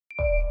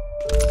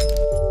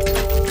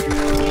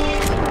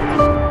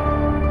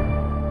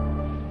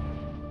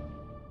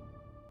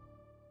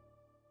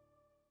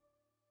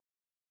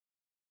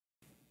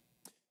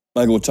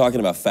Michael, we're talking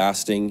about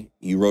fasting.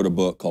 You wrote a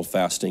book called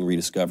Fasting,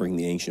 Rediscovering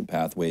the Ancient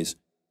Pathways.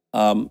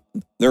 There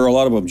are a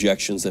lot of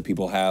objections that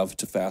people have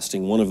to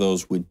fasting. One of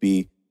those would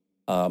be,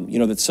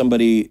 that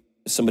somebody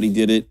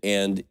did it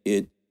and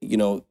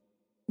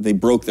they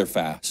broke their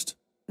fast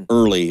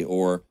early,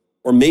 or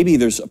maybe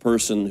there's a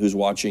person who's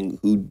watching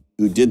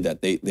who did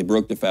that. They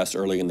broke the fast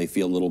early and they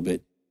feel a little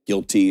bit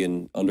guilty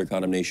and under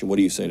condemnation. What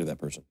do you say to that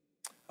person?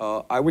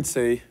 I would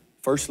say,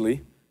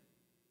 firstly,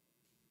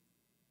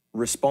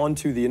 respond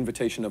to the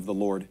invitation of the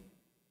Lord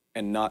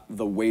and not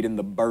the weight and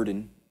the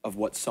burden of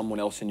what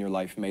someone else in your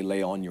life may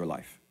lay on your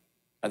life.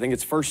 I think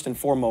it's first and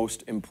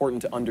foremost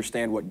important to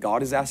understand what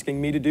God is asking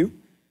me to do,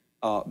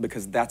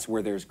 because that's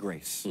where there's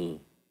grace.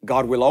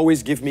 God will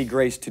always give me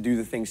grace to do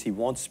the things he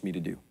wants me to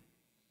do.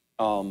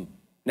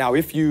 Now,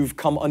 if you've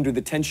come under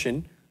the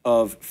tension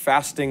of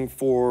fasting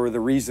for the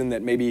reason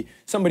that maybe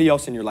somebody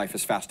else in your life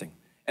is fasting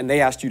and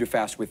they asked you to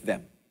fast with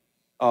them,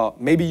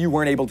 maybe you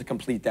weren't able to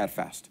complete that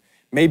fast.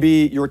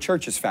 Maybe your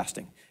church is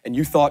fasting and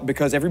you thought,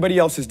 because everybody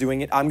else is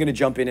doing it, I'm going to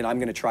jump in and I'm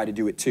going to try to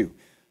do it too.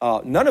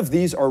 None of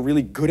these are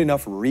really good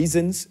enough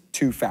reasons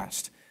to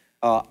fast.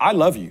 I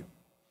love you,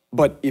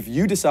 but if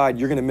you decide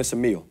you're going to miss a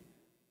meal,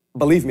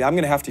 believe me, I'm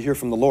going to have to hear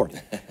from the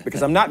Lord,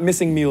 because I'm not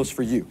missing meals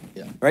for you,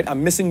 right?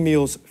 I'm missing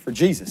meals for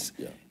Jesus.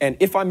 And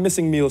if I'm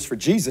missing meals for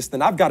Jesus,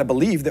 then I've got to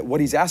believe that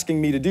what he's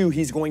asking me to do,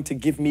 he's going to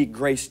give me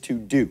grace to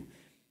do.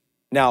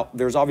 Now,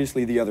 there's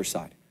obviously the other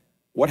side.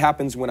 What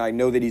happens when I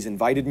know that he's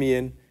invited me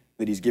in,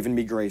 that he's given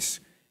me grace,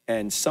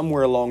 and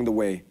somewhere along the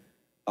way,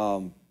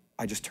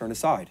 I just turn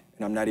aside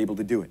and I'm not able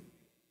to do it?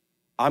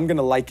 I'm going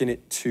to liken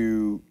it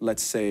to,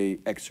 let's say,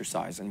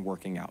 exercise and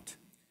working out.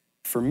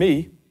 For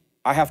me,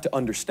 I have to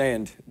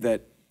understand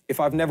that if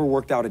I've never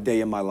worked out a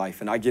day in my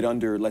life and I get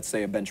under, let's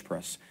say, a bench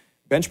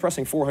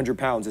pressing 400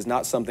 pounds is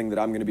not something that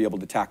I'm going to be able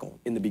to tackle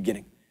in the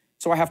beginning.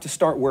 So I have to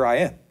start where I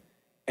am.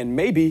 And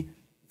maybe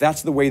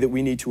that's the way that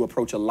we need to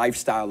approach a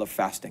lifestyle of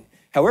fasting.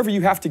 However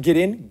you have to get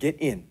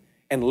in,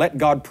 and let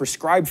God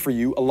prescribe for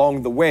you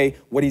along the way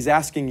what he's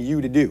asking you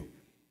to do.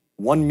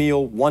 1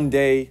 meal, 1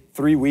 day,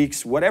 3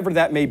 weeks, whatever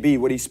that may be,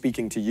 what he's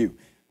speaking to you.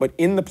 But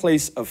in the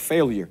place of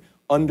failure,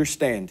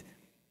 understand,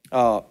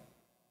 I'll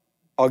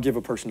give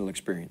a personal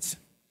experience.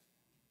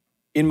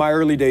 In my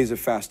early days of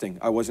fasting,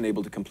 I wasn't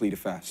able to complete a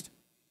fast.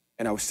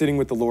 And I was sitting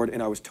with the Lord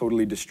and I was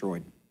totally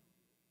destroyed.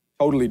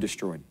 Totally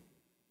destroyed.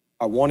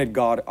 I wanted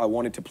God. I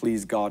wanted to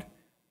please God.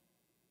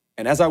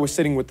 And as I was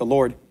sitting with the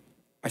Lord,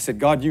 I said,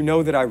 God, you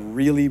know that I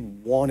really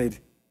wanted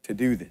to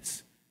do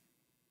this.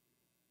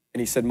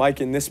 And he said, Mike,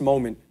 in this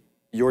moment,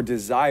 your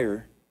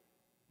desire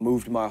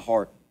moved my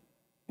heart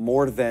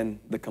more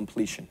than the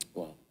completion.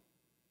 Wow.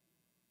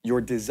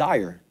 Your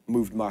desire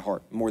moved my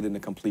heart more than the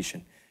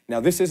completion. Now,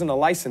 this isn't a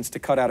license to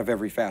cut out of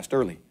every fast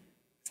early.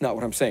 It's not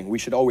what I'm saying. We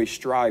should always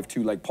strive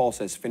to, like Paul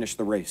says, finish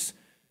the race,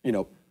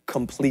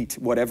 complete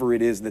whatever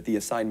it is that the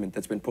assignment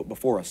that's been put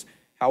before us.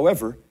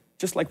 However,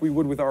 just like we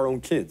would with our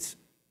own kids,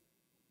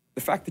 the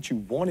fact that you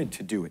wanted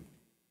to do it,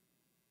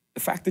 the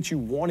fact that you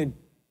wanted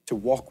to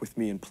walk with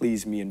me and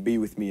please me and be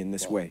with me in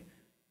this way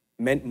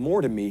meant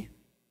more to me,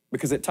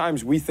 because at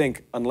times we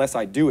think, unless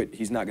I do it,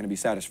 he's not going to be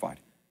satisfied.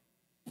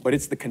 But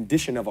it's the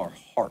condition of our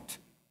heart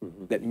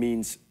that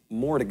means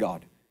more to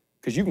God,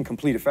 because you can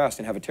complete a fast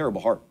and have a terrible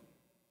heart.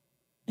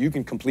 You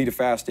can complete a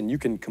fast and you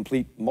can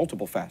complete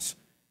multiple fasts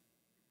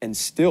and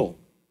still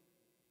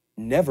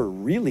never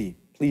really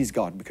please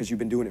God, because you've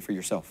been doing it for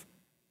yourself.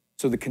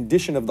 So the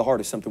condition of the heart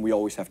is something we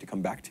always have to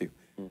come back to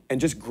and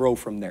just grow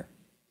from there.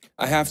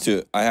 I have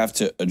to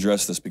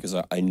address this, because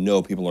I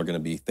know people are going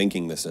to be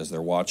thinking this as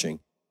they're watching.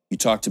 You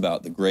talked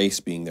about the grace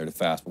being there to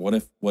fast,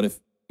 but what if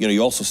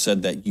you also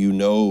said that you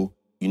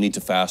need to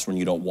fast when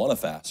you don't want to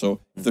fast. So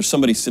if there's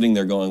somebody sitting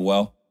there going,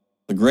 well,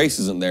 the grace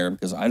isn't there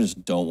because I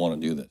just don't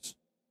want to do this.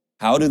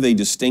 How do they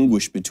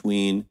distinguish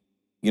between,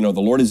 the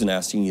Lord isn't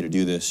asking you to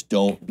do this,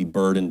 don't be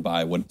burdened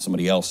by what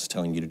somebody else is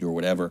telling you to do or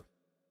whatever,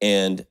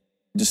 and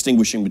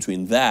distinguishing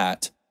between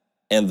that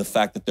and the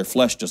fact that their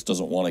flesh just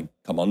doesn't want to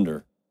come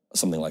under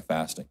something like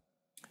fasting?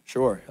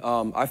 Sure.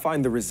 I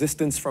find the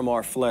resistance from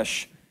our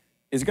flesh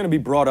is going to be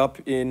brought up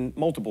in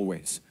multiple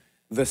ways.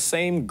 The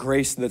same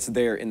grace that's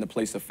there in the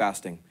place of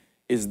fasting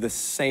is the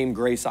same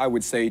grace, I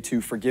would say, to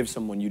forgive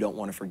someone you don't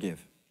want to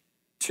forgive,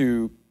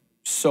 to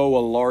sow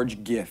a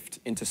large gift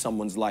into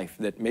someone's life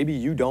that maybe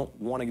you don't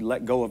want to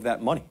let go of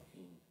that money.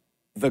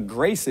 The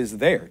grace is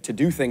there to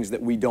do things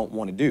that we don't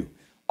want to do.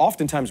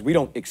 Oftentimes, we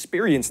don't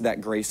experience that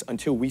grace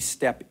until we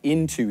step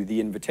into the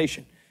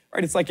invitation,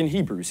 right? It's like in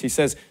Hebrews. He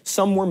says,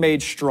 some were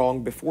made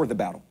strong before the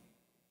battle.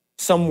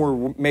 Some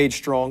were made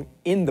strong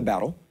in the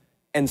battle,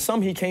 and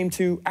some he came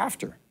to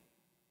after,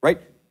 right?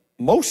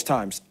 Most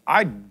times,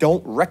 I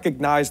don't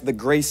recognize the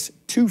grace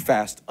to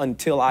fast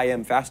until I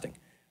am fasting.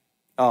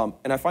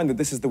 And I find that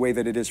this is the way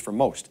that it is for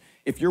most.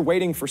 If you're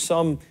waiting for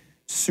some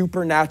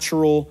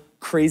supernatural,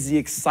 crazy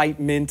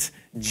excitement,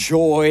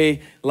 joy,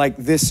 like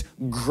this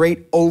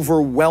great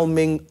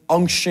overwhelming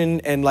unction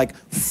and like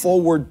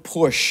forward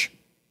push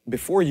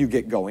before you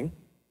get going,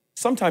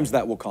 sometimes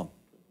that will come,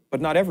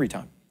 but not every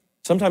time.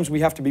 Sometimes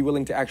we have to be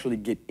willing to actually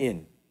get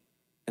in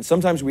And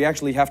sometimes we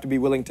actually have to be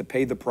willing to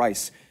pay the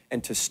price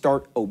and to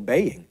start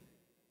obeying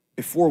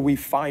before we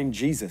find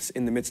Jesus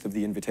in the midst of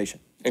the invitation.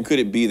 And could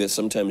it be that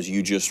sometimes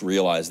you just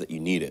realize that you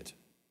need it?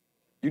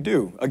 You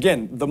do.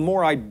 Again, the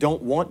more I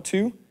don't want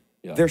to,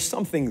 there's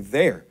something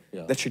there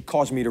that should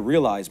cause me to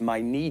realize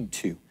my need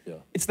to.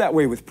 It's that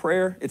way with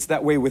prayer. It's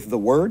that way with the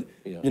Word.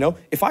 You know,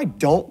 if I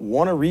don't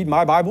want to read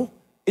my Bible,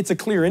 it's a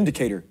clear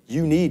indicator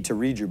you need to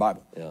read your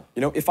Bible.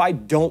 You know, if I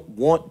don't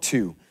want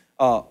to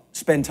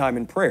spend time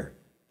in prayer,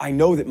 I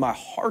know that my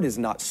heart is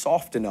not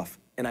soft enough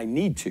and I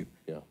need to.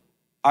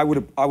 I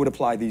would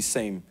apply these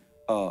same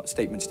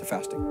statements to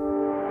fasting.